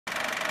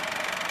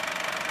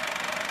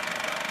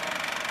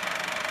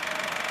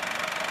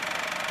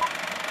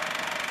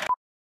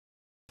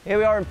Here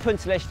we are in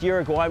Punta del Este,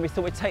 Uruguay, and we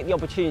thought we'd take the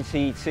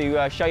opportunity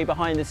to show you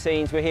behind the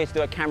scenes. We're here to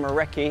do a camera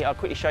recce. I'll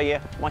quickly show you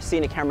my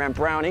senior cameraman,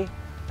 Brownie.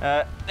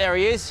 There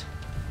he is.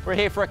 We're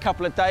here for a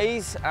couple of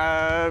days.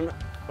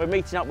 We're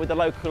meeting up with the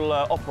local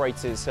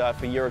operators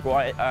for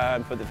Uruguay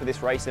for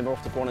this race, and we're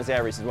off to Buenos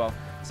Aires as well.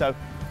 So,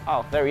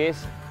 oh, there he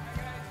is.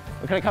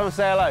 We're going to come and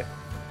say hello.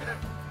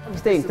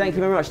 Augustine, thank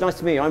you very much. Nice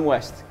to meet you. I'm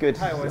West. Good.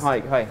 Hi, West.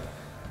 Hi.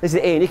 This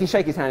is Ian. You can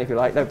shake his hand if you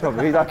like. No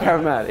problem. He's our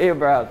cameraman, Ian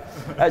Brown.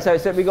 So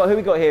who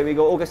we got here? We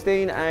got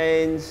Augustine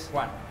and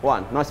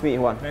Juan. Nice to meet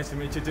you, Juan. Nice to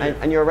meet you too.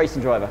 And you're a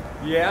racing driver.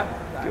 Yeah,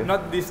 good.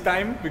 Not this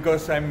time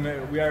because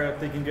we are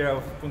taking care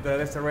of Punta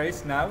del Este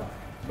race now,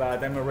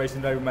 but I'm a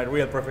racing driver. My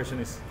real profession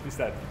is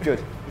that. Good.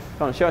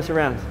 Come on, show us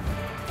around.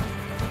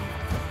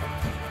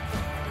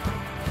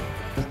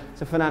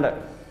 So Fernando,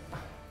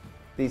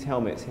 these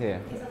helmets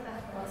here.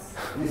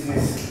 This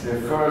is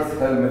the first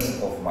helmet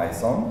of my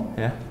son.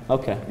 Yeah.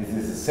 Okay. This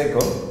is the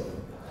second.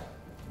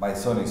 My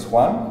son is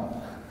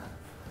Juan.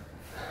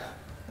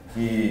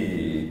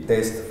 He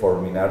tests for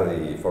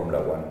Minardi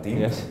Formula 1 team.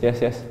 Yes.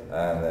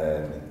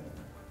 And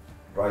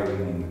driving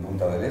in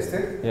Punta del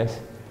Este. Yes.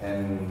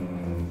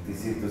 And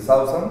this is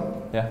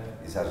 2000. Yeah.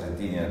 It's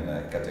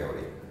Argentinian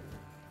category.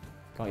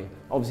 Got you.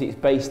 Obviously, it's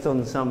based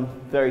on some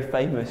very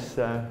famous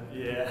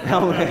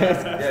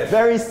helmets. Yes.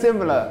 Very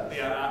similar.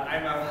 Yeah,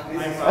 I'm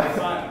a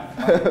fan.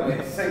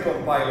 My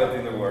second pilot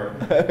in the world.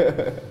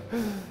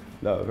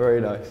 No,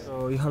 very nice.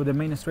 So you have the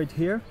main straight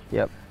here.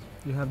 Yep.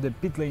 You have the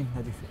pit lane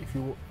that if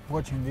you're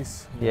watching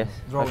this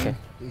drawing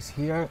is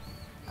here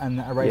and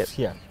arrives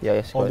here. Yeah,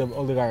 yes. All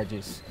the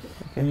garages.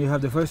 Okay. And you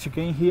have the first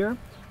chicane here,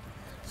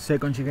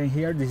 second chicane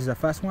here. This is a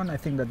fast one. I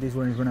think that this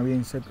one is going to be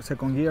in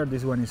second gear.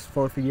 This one is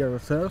fourth gear or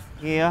third.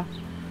 Here,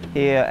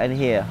 and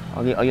here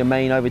on your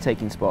main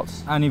overtaking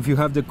spots. And if you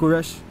have the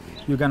courage,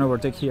 you can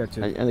overtake here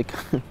too.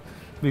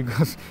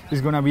 Because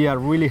it's going to be a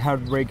really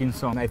hard braking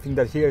zone. I think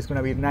that here is going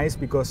to be nice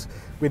because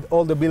with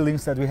all the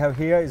buildings that we have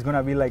here, it's going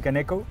to be like an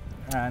echo.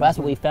 And that's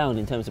what we found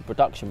in terms of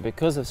production.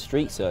 Because of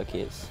street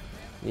circuits,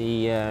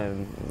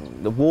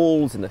 the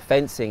walls and the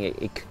fencing,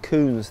 it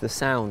cocoons the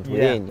sound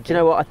within. Do you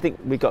know what? I think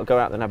we've got to go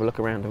out there and have a look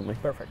around, haven't we?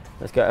 Perfect.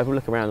 Let's go have a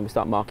look around and we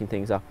start marking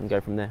things up and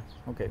go from there.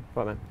 Okay.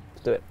 Right, man.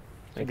 Let's do it.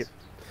 Thanks.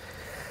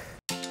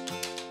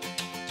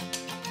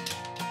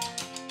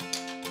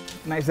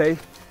 Nice day.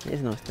 It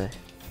is a nice day.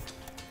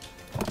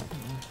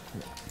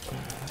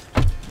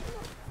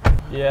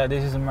 Yeah,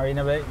 this is a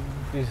Marina Bay.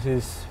 This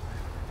is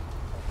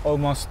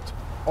almost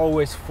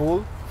always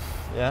full.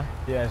 Yeah?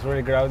 Yeah, it's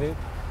really crowded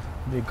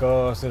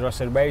because the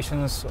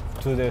reservations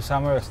to the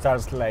summer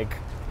starts like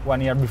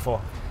 1 year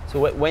before.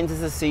 So when does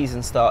the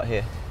season start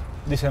here?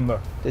 December.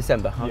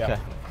 December, okay. Yeah.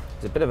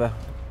 It's a bit of a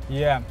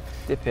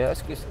dip here.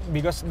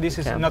 Because this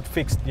is not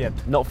fixed yet.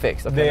 Not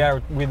fixed, okay. They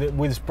are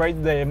with spray,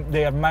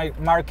 they are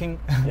marking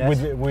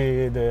with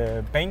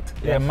the paint,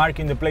 they are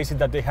marking the places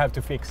that they have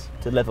to fix.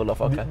 To level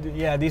off, okay.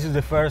 This is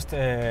the first,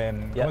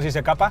 ¿cómo se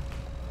dice capa?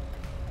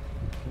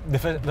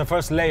 The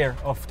first layer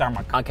of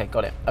tarmac. Okay,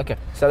 got it. Okay,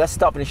 so let's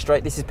start finish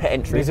straight. This is pit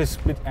entry. This is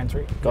pit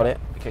entry. Got it.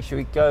 Okay, should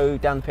we go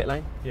down the pit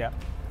lane? Yeah.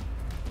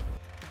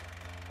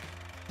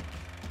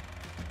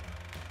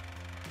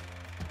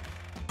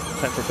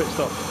 Time for a pit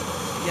stop.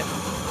 Yep.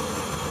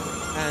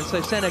 And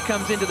so Senna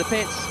comes into the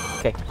pits.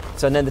 Okay,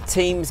 so then the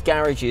team's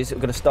garages are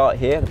going to start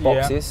here, the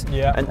boxes.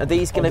 Yeah. And are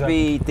these going to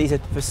be, these are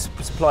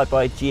supplied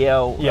by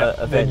GL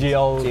events? The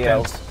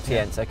GL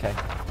TNs, okay.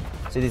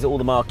 So these are all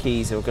the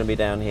marquees that are going to be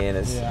down here.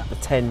 There's the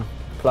 10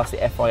 plus the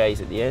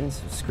FIAs at the end,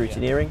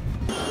 scrutineering.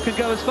 Can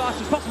go as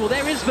fast as possible.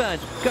 There is Vern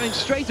going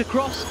straight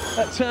across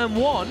at turn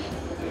 1.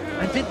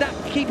 And did that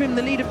keep him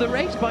the lead of the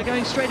race by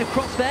going straight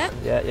across there?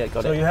 Yeah,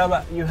 got it. So you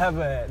have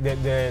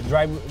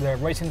the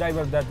racing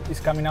driver that is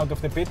coming out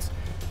of the pits.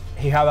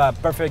 He have a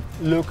perfect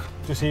look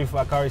to see if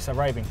a car is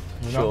arriving.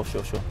 You know?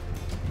 Sure.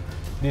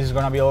 This is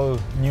gonna be all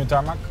new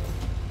tarmac.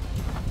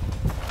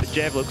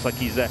 Jev looks like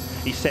he's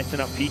setting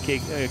up PK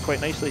quite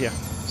nicely here.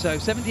 So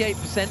 78%,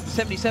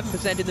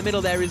 77% in the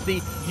middle there is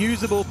the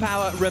usable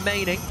power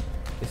remaining.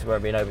 This is where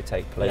we an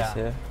overtake place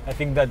here. I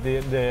think that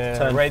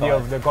the radio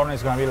of the corner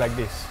is gonna be like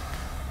this.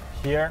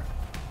 Here,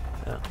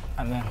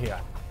 and then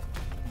here.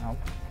 No.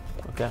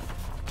 Okay.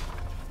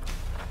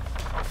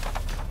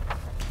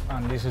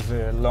 And this is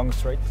the long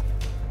straight.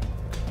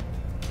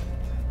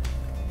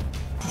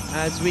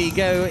 As we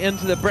go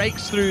into the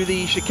brakes through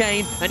the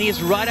chicane, and he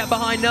is right up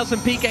behind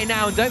Nelson Piquet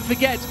now. And don't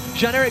forget,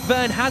 Jean-Eric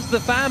Verne has the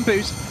fan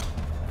boost.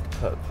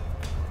 There's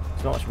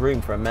not much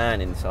room for a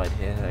man inside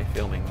here,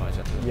 filming wise.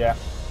 Yeah.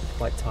 It's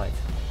quite tight.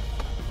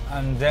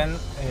 And then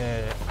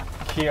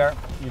here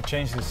you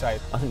change the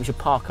side. I think we should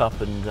park up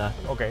and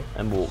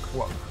and walk.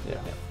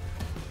 Yeah.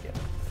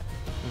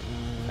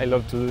 I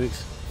love to do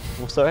this.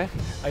 Oh, sorry?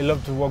 I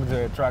love to walk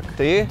the track.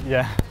 Do you?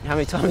 Yeah. How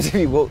many times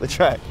have you walked the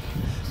track?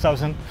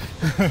 1,000.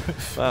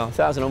 Wow,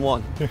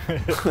 1,001.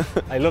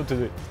 I love to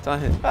do it.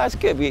 That's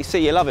good. We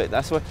see you love it.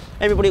 That's why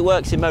everybody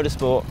works in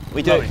motorsport.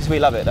 We do it because we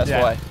love it. That's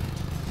why.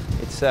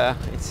 It's.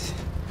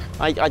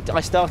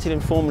 I started in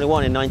Formula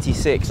 1 in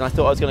 '96, and I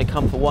thought I was going to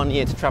come for 1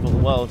 year to travel the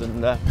world,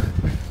 and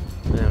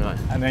Right.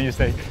 and then you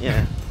stay.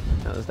 Yeah,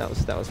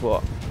 that was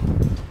what,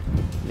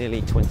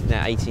 nearly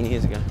 18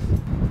 years ago.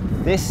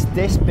 This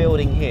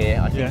building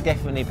here, I think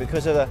definitely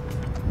because of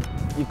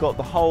you've got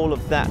the whole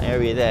of that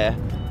area there,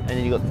 and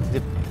then you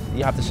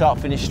have the sharp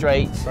finish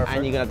straight,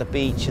 and you're gonna have the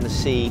beach and the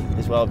sea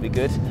as well. Would be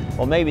good.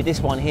 Or maybe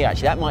this one here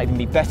actually, that might even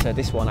be better.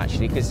 This one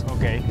actually, because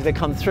they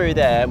come through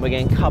there, and we're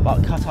getting cut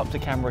up to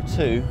camera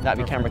 2.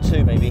 That'd be camera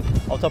 2 maybe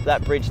on top of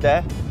that bridge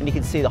there, and you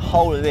can see the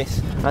whole of this.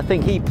 And I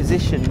think he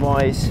position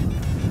wise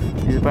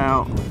is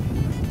about.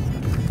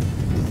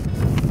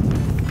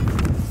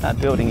 That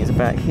building is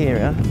about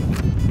here.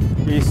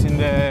 It's in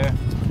the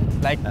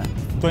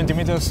 20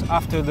 meters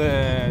after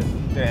the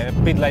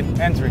pit light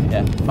entry.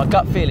 Yeah. My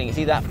gut feeling is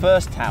either that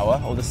first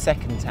tower or the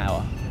second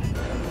tower.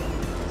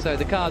 So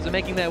the cars are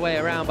making their way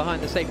around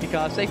behind the safety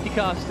car. Safety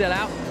car still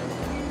out.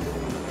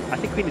 I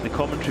think we need the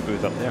commentary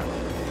booth up there.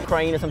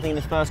 Crane or something in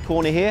this first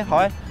corner here,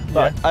 high.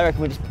 But I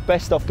reckon we're just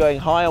best off going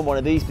high on one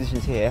of these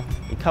positions here.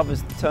 It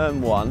covers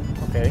turn 1,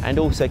 and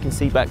also can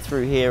see back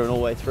through here and all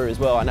the way through as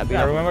well. And that'd be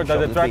remember that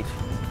the track.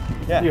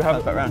 You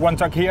have one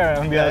track here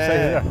and the other side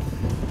here.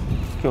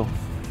 Cool.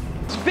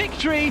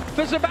 Victory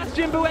for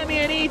Sebastian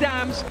Buemi and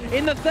Edams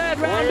in the 3rd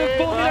round of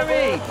Formula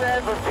E.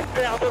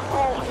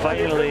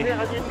 Finally,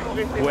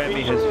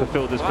 Buemi has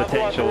fulfilled his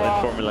potential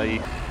in Formula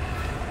E.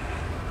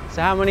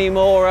 So how many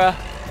more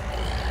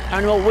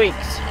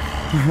weeks?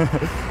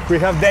 We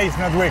have days,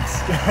 not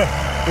weeks.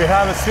 We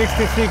have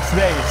 66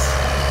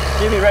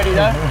 days. You be ready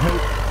though?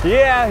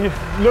 Yeah,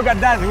 look at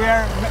that. We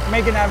are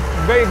making a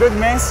very good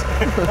mess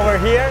over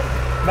here.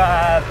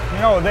 But you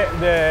know,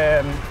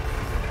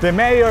 the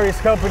mayor is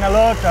helping a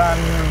lot,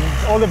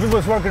 and all the people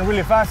is working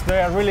really fast.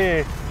 They are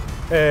really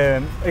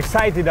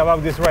excited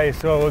about this race,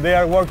 so they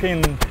are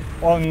working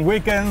on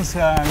weekends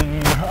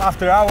and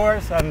after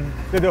hours, and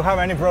they don't have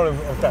any problem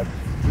of that.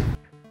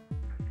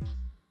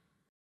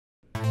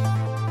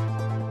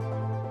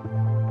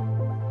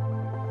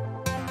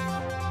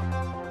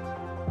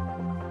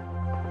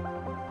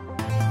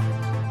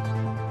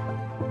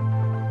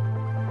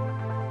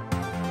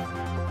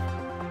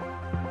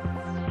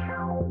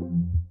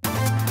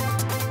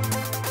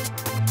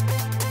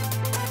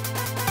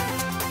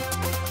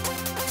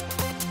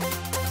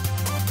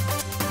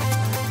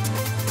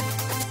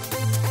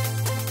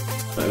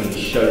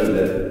 We show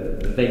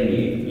the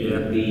venue,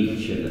 the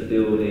beach and the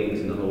buildings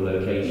and the whole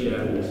location,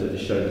 but also to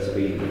show the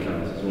speed of the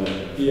cars as well.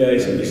 Yeah,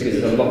 because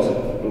there's lots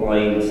of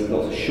blinds,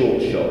 lots of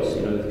short shots,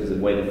 you know, because of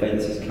the way the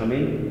fences come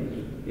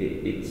in.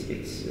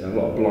 It's a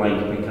lot of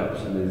blind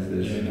pickups, and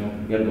there's you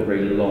haven't got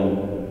very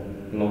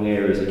long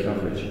areas of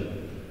coverage.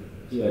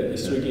 Yeah,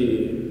 it's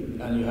tricky,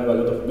 and you have a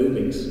lot of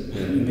buildings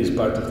in this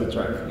part of the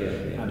track.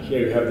 And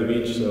here you have the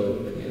beach,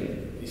 so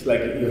it's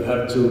like you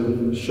have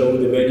to show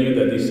the venue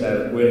that is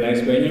a very nice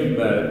venue,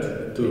 but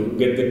to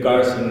get the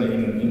cars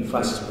in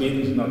fast speed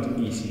is not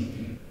easy.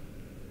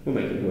 We'll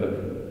make it work.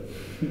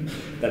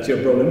 That's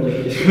your problem.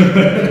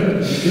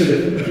 A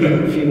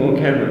few more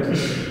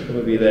cameras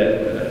will be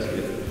there, but that's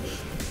good.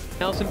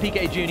 Nelson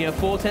Piquet Jr.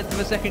 4/10 of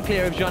a second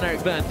clear of Jean-Eric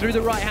Vergne through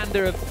the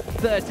right-hander of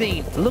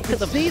 13. Look at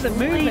them see the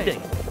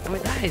movement. I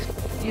mean,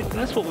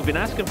 that's what we've been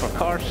asking for,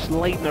 cars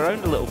sliding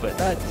around a little bit.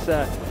 That's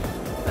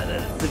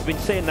they've been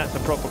saying that's a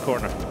proper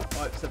corner.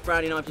 Right, so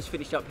Brownie and I have just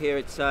finished up here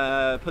at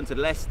Punta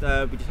del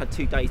Este. We just had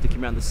 2 days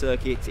looking around the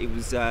circuit. It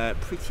was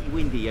pretty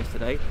windy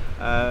yesterday.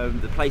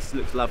 The place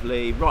looks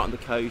lovely, right on the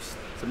coast.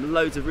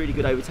 Loads of really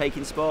good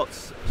overtaking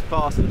spots. It's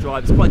fast to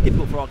drive. It's quite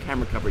difficult for our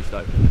camera coverage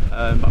though,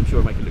 but I'm sure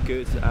it'll make it look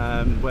good.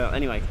 Well,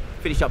 anyway,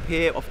 finished up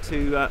here, off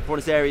to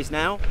Buenos Aires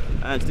now,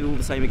 and to do all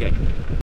the same again.